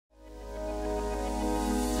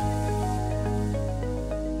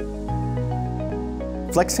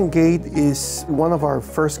Flex and Gate is one of our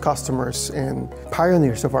first customers and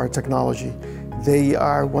pioneers of our technology. They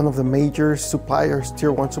are one of the major suppliers,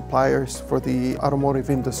 tier 1 suppliers for the automotive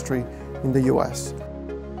industry in the US.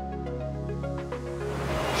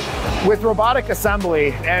 With robotic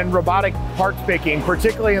assembly and robotic parts picking,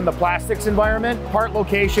 particularly in the plastics environment, part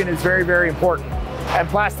location is very, very important. And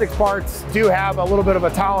plastics parts do have a little bit of a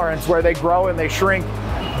tolerance where they grow and they shrink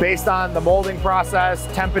based on the molding process,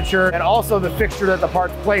 temperature, and also the fixture that the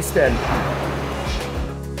part's placed in.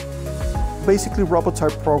 Basically, robots are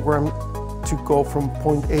programmed to go from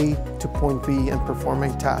point A to point B and perform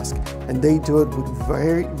a task. And they do it with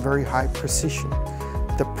very, very high precision.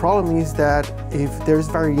 The problem is that if there's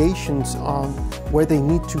variations on where they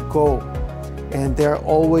need to go, and they're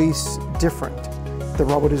always different, the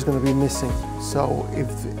robot is going to be missing. So if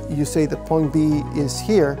you say that point B is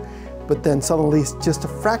here, but then suddenly it's just a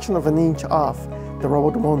fraction of an inch off, the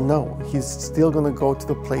robot won't know. He's still going to go to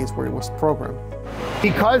the place where it was programmed.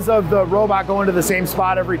 Because of the robot going to the same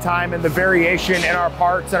spot every time and the variation in our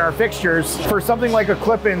parts and our fixtures, for something like a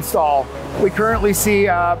clip install, we currently see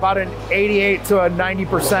about an 88 to a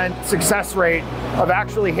 90% success rate of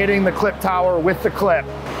actually hitting the clip tower with the clip.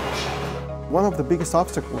 One of the biggest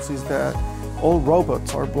obstacles is that all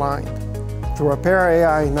robots are blind. Through Repair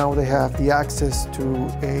AI, now they have the access to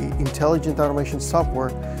an intelligent automation software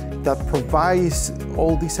that provides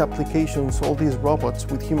all these applications, all these robots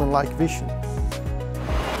with human-like vision.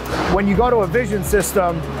 When you go to a vision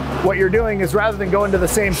system, what you're doing is rather than going to the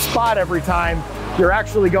same spot every time, you're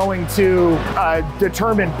actually going to a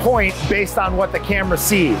determined point based on what the camera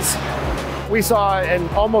sees. We saw an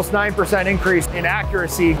almost 9% increase in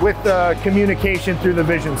accuracy with the communication through the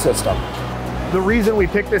vision system. The reason we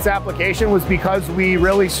picked this application was because we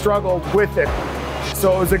really struggled with it.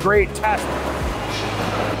 So it was a great test.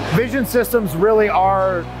 Vision systems really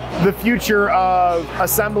are the future of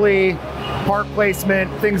assembly, part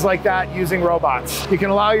placement, things like that using robots. You can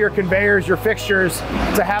allow your conveyors, your fixtures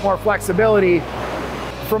to have more flexibility.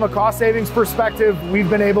 From a cost savings perspective, we've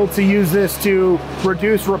been able to use this to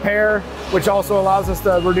reduce repair, which also allows us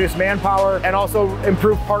to reduce manpower and also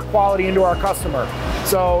improve part quality into our customer.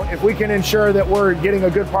 So if we can ensure that we're getting a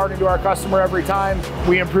good part into our customer every time,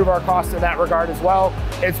 we improve our cost in that regard as well.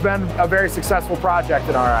 It's been a very successful project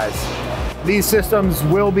in our eyes. These systems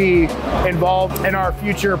will be involved in our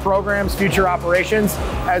future programs, future operations,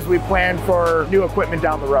 as we plan for new equipment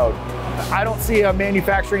down the road. I don't see a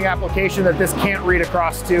manufacturing application that this can't read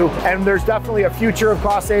across to, and there's definitely a future of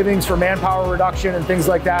cost savings for manpower reduction and things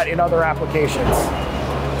like that in other applications.